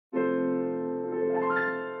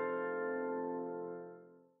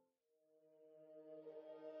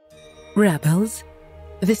Rebels,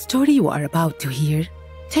 the story you are about to hear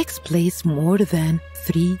takes place more than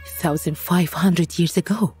 3,500 years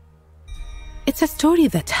ago. It's a story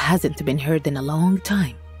that hasn't been heard in a long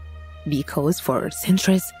time because for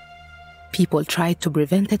centuries, people tried to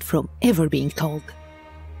prevent it from ever being told.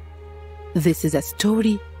 This is a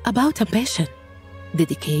story about ambition,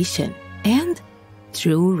 dedication, and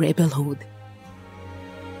true rebelhood.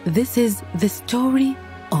 This is the story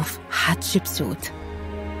of Hatshepsut.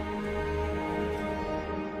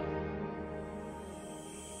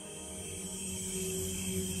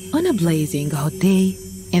 On a blazing hot day,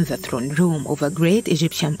 in the throne room of a great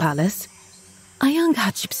Egyptian palace, a young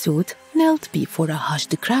Hatshepsut knelt before a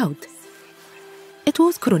hushed crowd. It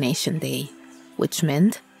was coronation day, which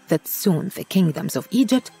meant that soon the kingdoms of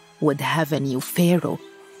Egypt would have a new pharaoh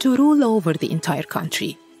to rule over the entire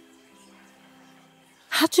country.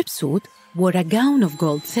 Hatshepsut wore a gown of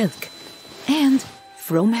gold silk, and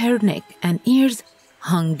from her neck and ears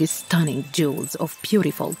hung stunning jewels of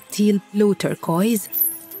beautiful teal blue turquoise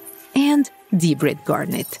and deep red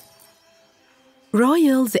garnet.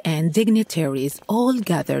 Royals and dignitaries all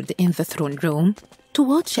gathered in the throne room to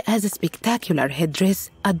watch as a spectacular headdress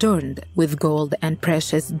adorned with gold and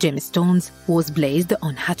precious gemstones was blazed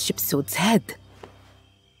on Hatshepsut's head.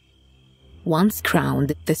 Once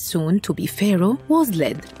crowned, the soon-to-be pharaoh was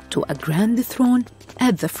led to a grand throne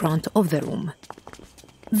at the front of the room.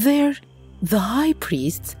 There, the high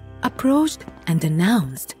priests approached and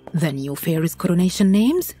announced the new pharaoh's coronation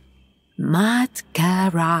names: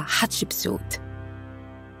 Mat-Kara Hatshepsut.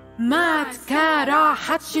 Mat-Kara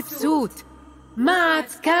Hatshepsut.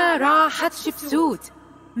 Mat-Kara Hatshepsut.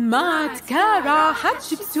 Mat-Kara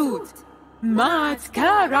Hatshepsut.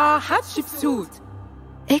 Mat-Kara Hatshepsut.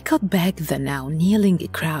 Echoed back the now kneeling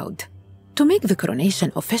crowd. To make the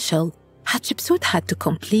coronation official, Hatshepsut had to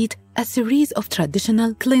complete a series of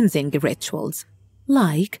traditional cleansing rituals,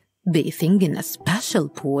 like bathing in a special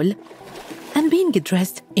pool and being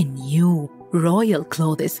dressed in new royal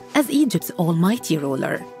clothes as Egypt's almighty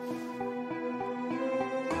ruler.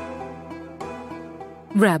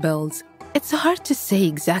 Rebels, it's hard to say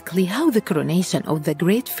exactly how the coronation of the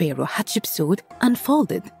great pharaoh Hatshepsut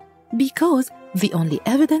unfolded, because the only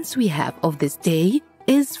evidence we have of this day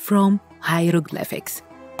is from hieroglyphics,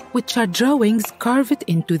 which are drawings carved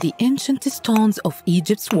into the ancient stones of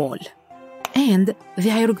Egypt's wall. And the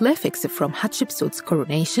hieroglyphics from Hatshepsut's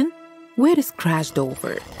coronation were scratched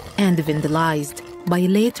over and vandalized by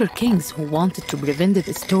later kings who wanted to prevent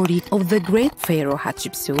the story of the great pharaoh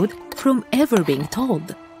Hatshepsut from ever being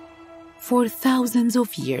told. For thousands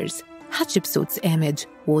of years, Hatshepsut's image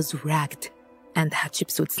was wrecked, and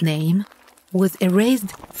Hatshepsut's name was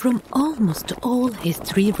erased from almost all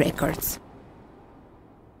history records.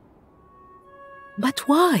 But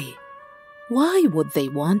why? Why would they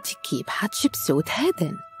want to keep Hatshepsut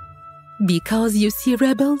hidden? Because you see,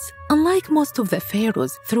 rebels, unlike most of the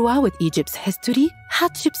pharaohs throughout Egypt's history,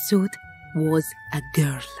 Hatshepsut was a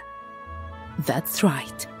girl. That's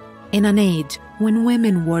right. In an age when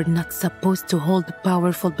women were not supposed to hold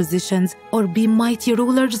powerful positions or be mighty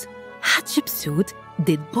rulers, Hatshepsut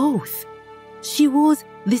did both. She was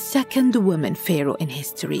the second woman pharaoh in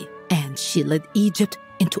history, and she led Egypt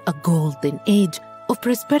into a golden age of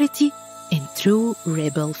prosperity in true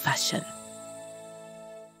rebel fashion.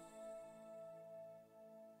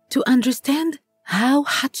 To understand how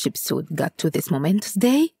Hatshepsut got to this momentous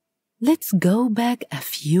day, let's go back a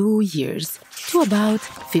few years to about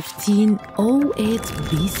 1508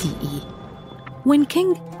 BCE, when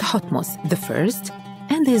King Thutmose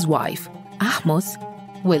I and his wife Ahmose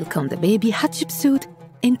welcomed the baby Hatshepsut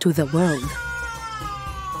into the world.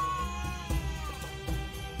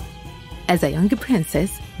 As a young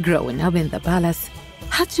princess growing up in the palace,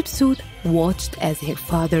 Hatshepsut watched as her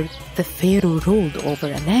father, the pharaoh, ruled over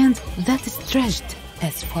a land that stretched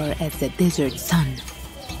as far as the desert sun.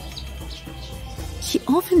 She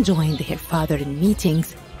often joined her father in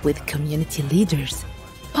meetings with community leaders,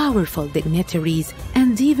 powerful dignitaries,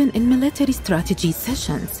 and even in military strategy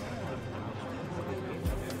sessions.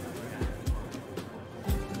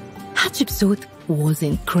 Hatshepsut was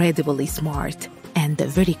incredibly smart and a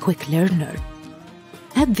very quick learner.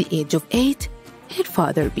 At the age of 8, her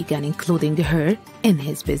father began including her in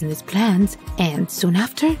his business plans, and soon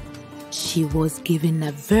after, she was given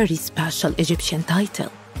a very special Egyptian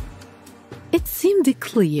title. It seemed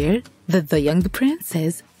clear that the young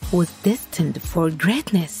princess was destined for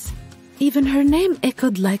greatness. Even her name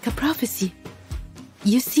echoed like a prophecy.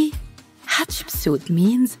 You see, Hatshepsut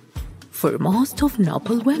means foremost of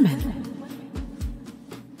noble women.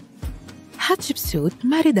 Hatshepsut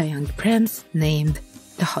married a young prince named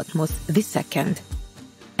Thutmose II,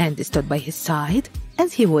 and stood by his side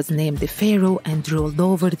as he was named the Pharaoh and ruled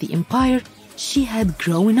over the empire she had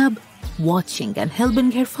grown up watching and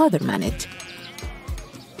helping her father manage.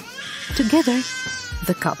 Together,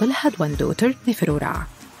 the couple had one daughter, Pharoah,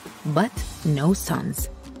 but no sons.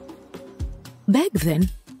 Back then,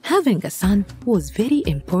 having a son was very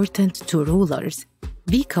important to rulers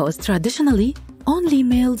because traditionally only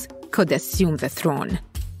males could assume the throne,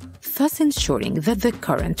 thus ensuring that the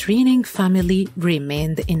current reigning family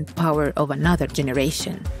remained in power of another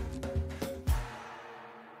generation.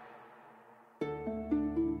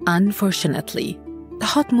 Unfortunately,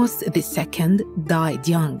 Thutmose II died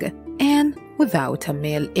young and without a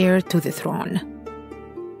male heir to the throne.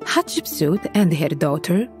 Hatshepsut and her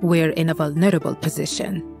daughter were in a vulnerable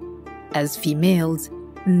position. As females,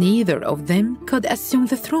 neither of them could assume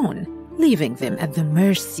the throne, leaving them at the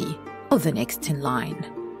mercy of the next in line.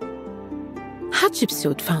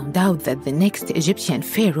 Hatshepsut found out that the next Egyptian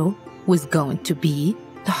pharaoh was going to be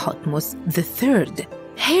Thutmose III,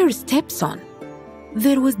 her stepson.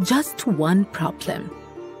 There was just one problem.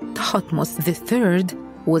 Thutmose III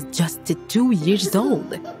was just 2 years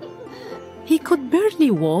old. He could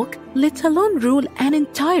barely walk, let alone rule an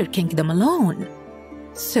entire kingdom alone.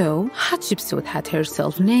 So Hatshepsut had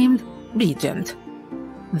herself named regent.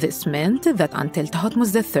 This meant that until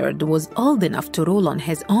Thutmose III was old enough to rule on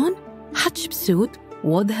his own, Hatshepsut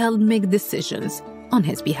would help make decisions on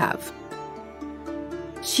his behalf.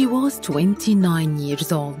 She was 29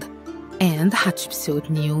 years old, and Hatshepsut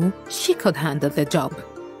knew she could handle the job.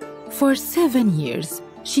 For 7 years,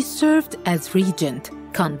 she served as regent,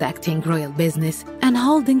 conducting royal business and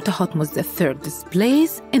holding Thutmose III's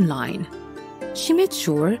place in line. She made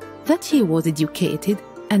sure that he was educated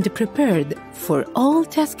and prepared for all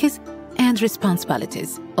tasks and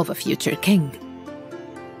responsibilities of a future king.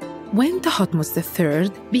 When Thutmose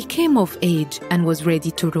III became of age and was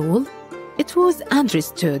ready to rule, it was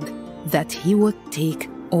understood that he would take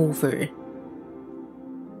over.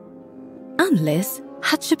 Unless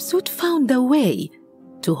Hatshepsut found a way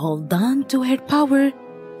to hold on to her power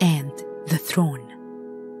and the throne.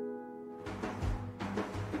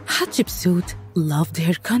 Hatshepsut loved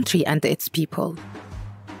her country and its people.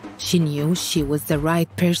 She knew she was the right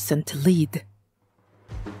person to lead.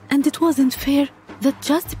 And it wasn't fair that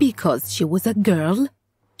just because she was a girl,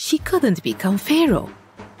 she couldn't become pharaoh.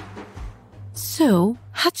 So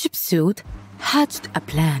Hatshepsut hatched a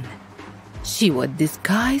plan. She would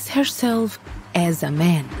disguise herself as a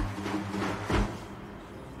man.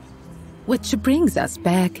 Which brings us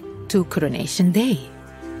back to Coronation Day.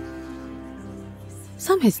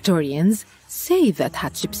 Some historians say that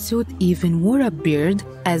Hatshepsut even wore a beard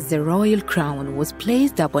as the royal crown was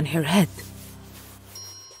placed upon her head.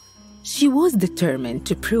 She was determined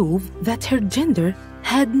to prove that her gender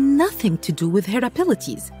had nothing to do with her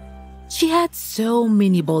abilities. She had so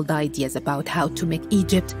many bold ideas about how to make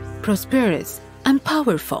Egypt prosperous and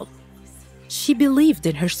powerful. She believed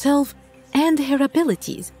in herself and her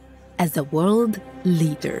abilities as a world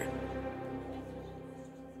leader.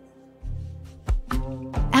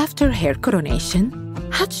 After her coronation,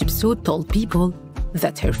 Hatshepsut told people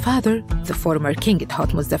that her father, the former king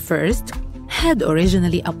Thutmose I, had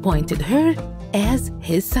originally appointed her as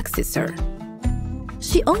his successor.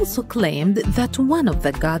 She also claimed that one of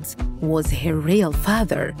the gods was her real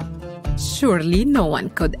father. Surely no one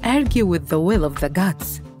could argue with the will of the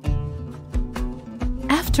gods.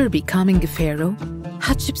 After becoming pharaoh,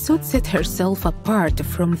 Hatshepsut set herself apart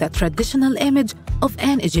from the traditional image of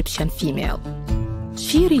an Egyptian female.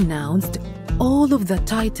 She renounced all of the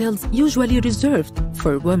titles usually reserved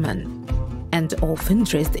for women and often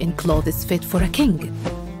dressed in clothes fit for a king.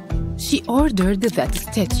 She ordered that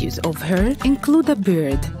statues of her include a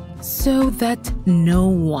beard so that no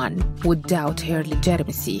one would doubt her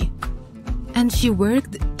legitimacy. And she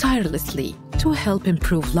worked tirelessly to help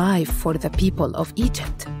improve life for the people of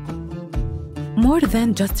Egypt. More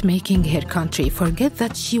than just making her country forget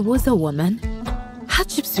that she was a woman,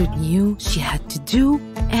 Hatshepsut knew she had to do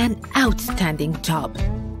an outstanding job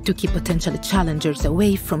to keep potential challengers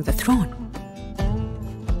away from the throne.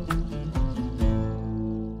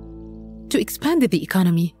 To expand the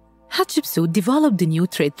economy, Hatshepsut developed new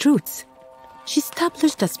trade routes. She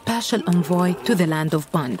established a special envoy to the land of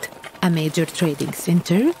Bund, a major trading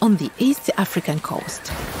center on the East African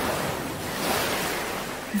coast.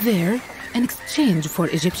 There, in exchange for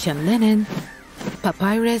Egyptian linen,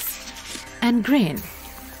 papyrus, and grain,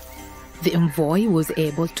 the envoy was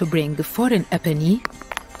able to bring foreign ebony,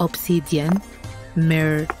 obsidian,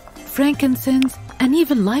 myrrh, frankincense, and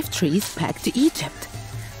even live trees back to Egypt.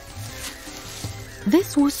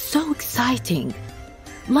 This was so exciting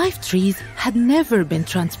live trees had never been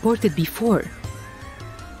transported before.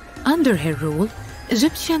 Under her rule,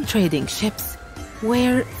 Egyptian trading ships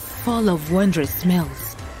were full of wondrous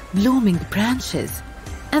smells, blooming branches,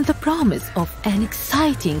 and the promise of an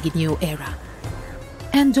exciting new era.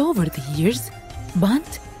 And over the years,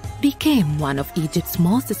 Punt became one of Egypt's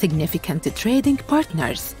most significant trading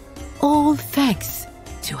partners, all thanks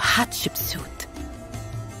to Hatshepsut.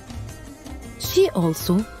 She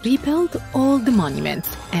also rebuilt old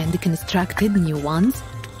monuments and constructed new ones,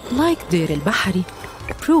 like Deir el-Bahari,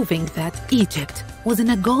 proving that Egypt was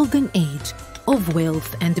in a golden age of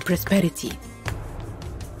wealth and prosperity.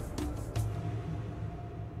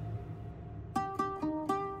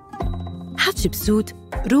 Hatshepsut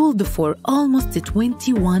ruled for almost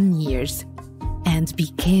 21 years and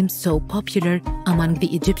became so popular among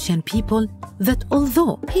the Egyptian people that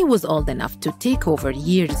although he was old enough to take over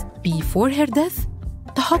years before her death,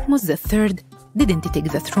 Thutmose III didn't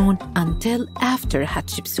take the throne until after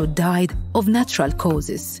Hatshepsut died of natural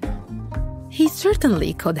causes. He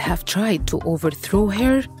certainly could have tried to overthrow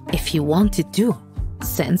her if he wanted to,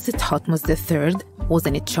 since Thutmose III was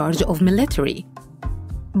in charge of military.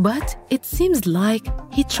 But it seems like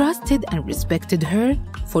he trusted and respected her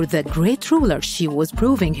for the great ruler she was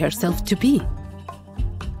proving herself to be.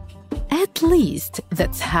 At least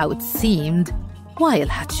that's how it seemed while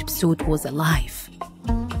Hatshepsut was alive.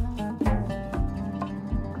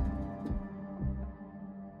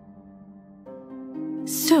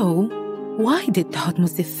 So, why did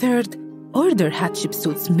Thutmose III order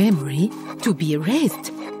Hatshepsut's memory to be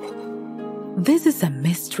erased? This is a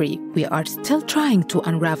mystery we are still trying to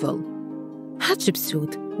unravel.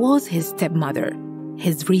 Hatshepsut was his stepmother,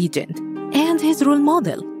 his regent, and his role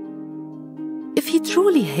model. If he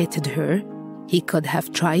truly hated her, he could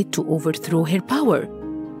have tried to overthrow her power.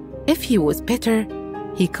 If he was bitter,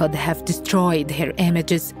 he could have destroyed her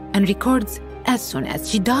images and records as soon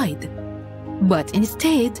as she died. But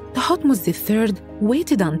instead, Thutmose III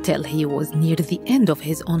waited until he was near the end of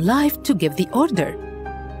his own life to give the order.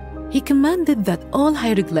 He commanded that all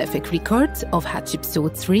hieroglyphic records of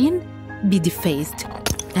Hatshepsut's reign be defaced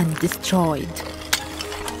and destroyed.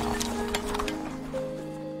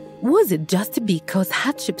 Was it just because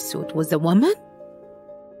Hatshepsut was a woman?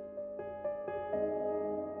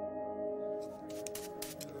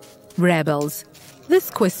 Rebels. This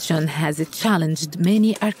question has challenged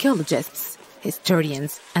many archaeologists,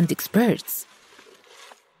 historians, and experts.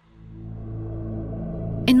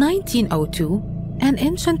 In 1902, an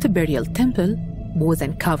ancient burial temple was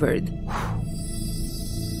uncovered.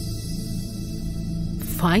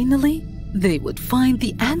 Finally, they would find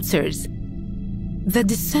the answers. The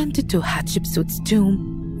descent to Hatshepsut's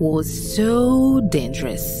tomb was so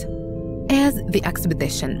dangerous. As the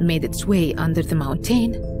expedition made its way under the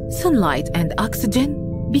mountain, sunlight and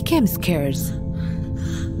oxygen became scarce.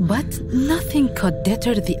 But nothing could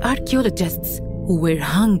deter the archaeologists who were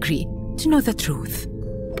hungry to know the truth.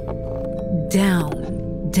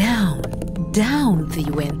 Down, down, down they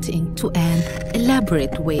went into an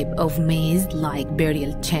elaborate web of maze-like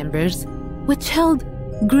burial chambers which held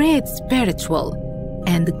great spiritual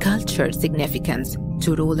and cultural significance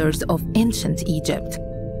to rulers of ancient Egypt.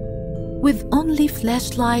 With only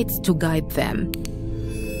flashlights to guide them,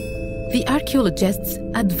 the archaeologists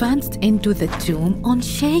advanced into the tomb on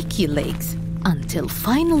shaky legs until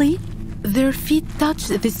finally their feet touched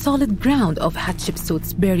the solid ground of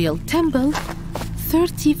Hatshepsut's burial temple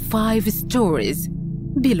 35 stories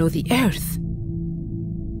below the earth.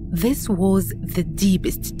 This was the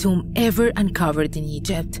deepest tomb ever uncovered in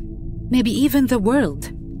Egypt, maybe even the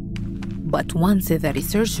world. But once the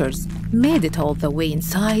researchers made it all the way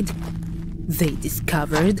inside, they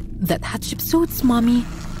discovered that Hatshepsut's mummy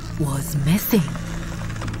was missing.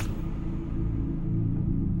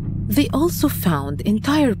 They also found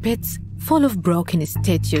entire pits full of broken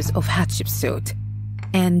statues of Hatshepsut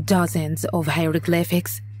and dozens of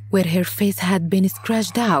hieroglyphics where her face had been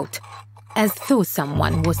scratched out, as though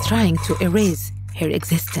someone was trying to erase her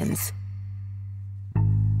existence.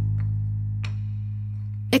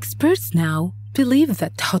 Experts now believe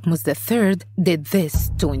that Thutmose III did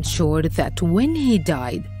this to ensure that when he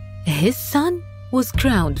died, his son was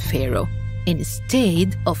crowned Pharaoh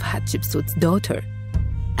instead of Hatshepsut's daughter.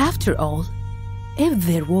 After all, if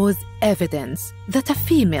there was evidence that a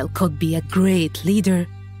female could be a great leader,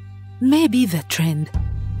 maybe the trend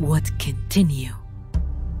would continue.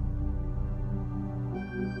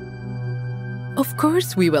 Of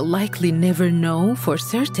course, we will likely never know for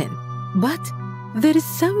certain, but there is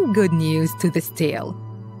some good news to this tale.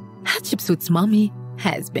 Hatshepsut's mummy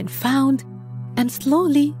has been found, and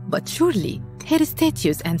slowly but surely, her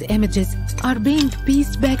statues and images are being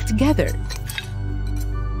pieced back together.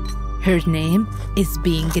 Her name is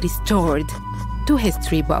being restored to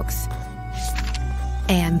history books.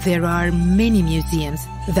 And there are many museums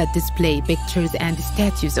that display pictures and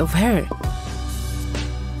statues of her.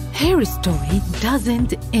 Her story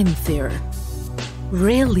doesn't end there.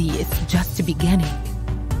 Really, it's just beginning.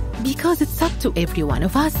 Because it's up to every one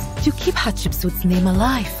of us to keep Hatshepsut's name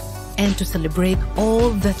alive and to celebrate all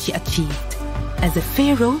that she achieved as a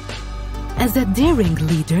pharaoh, as a daring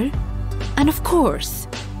leader, and of course,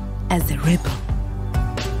 as a rebel.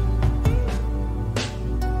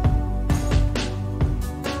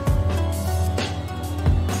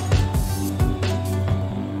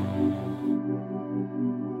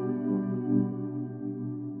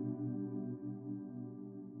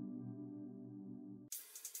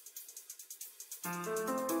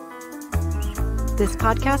 This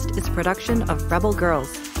podcast is a production of Rebel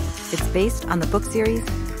Girls. It's based on the book series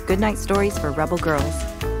Goodnight Stories for Rebel Girls.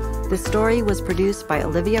 This story was produced by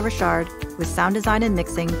Olivia Riçhard with sound design and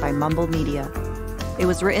mixing by Mumble Media. It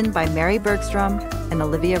was written by Mary Bergstrom and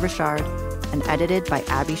Olivia Riçhard and edited by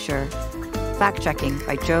Abby Sher. Fact-checking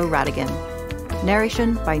by Joe Rhatigan.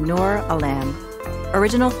 Narration by Nour Allam.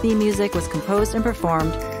 Original theme music was composed and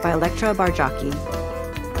performed by Elettra Bargiacchi.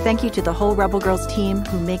 Thank you to the whole Rebel Girls team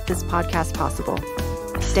who make this podcast possible.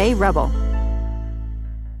 Stay Rebel.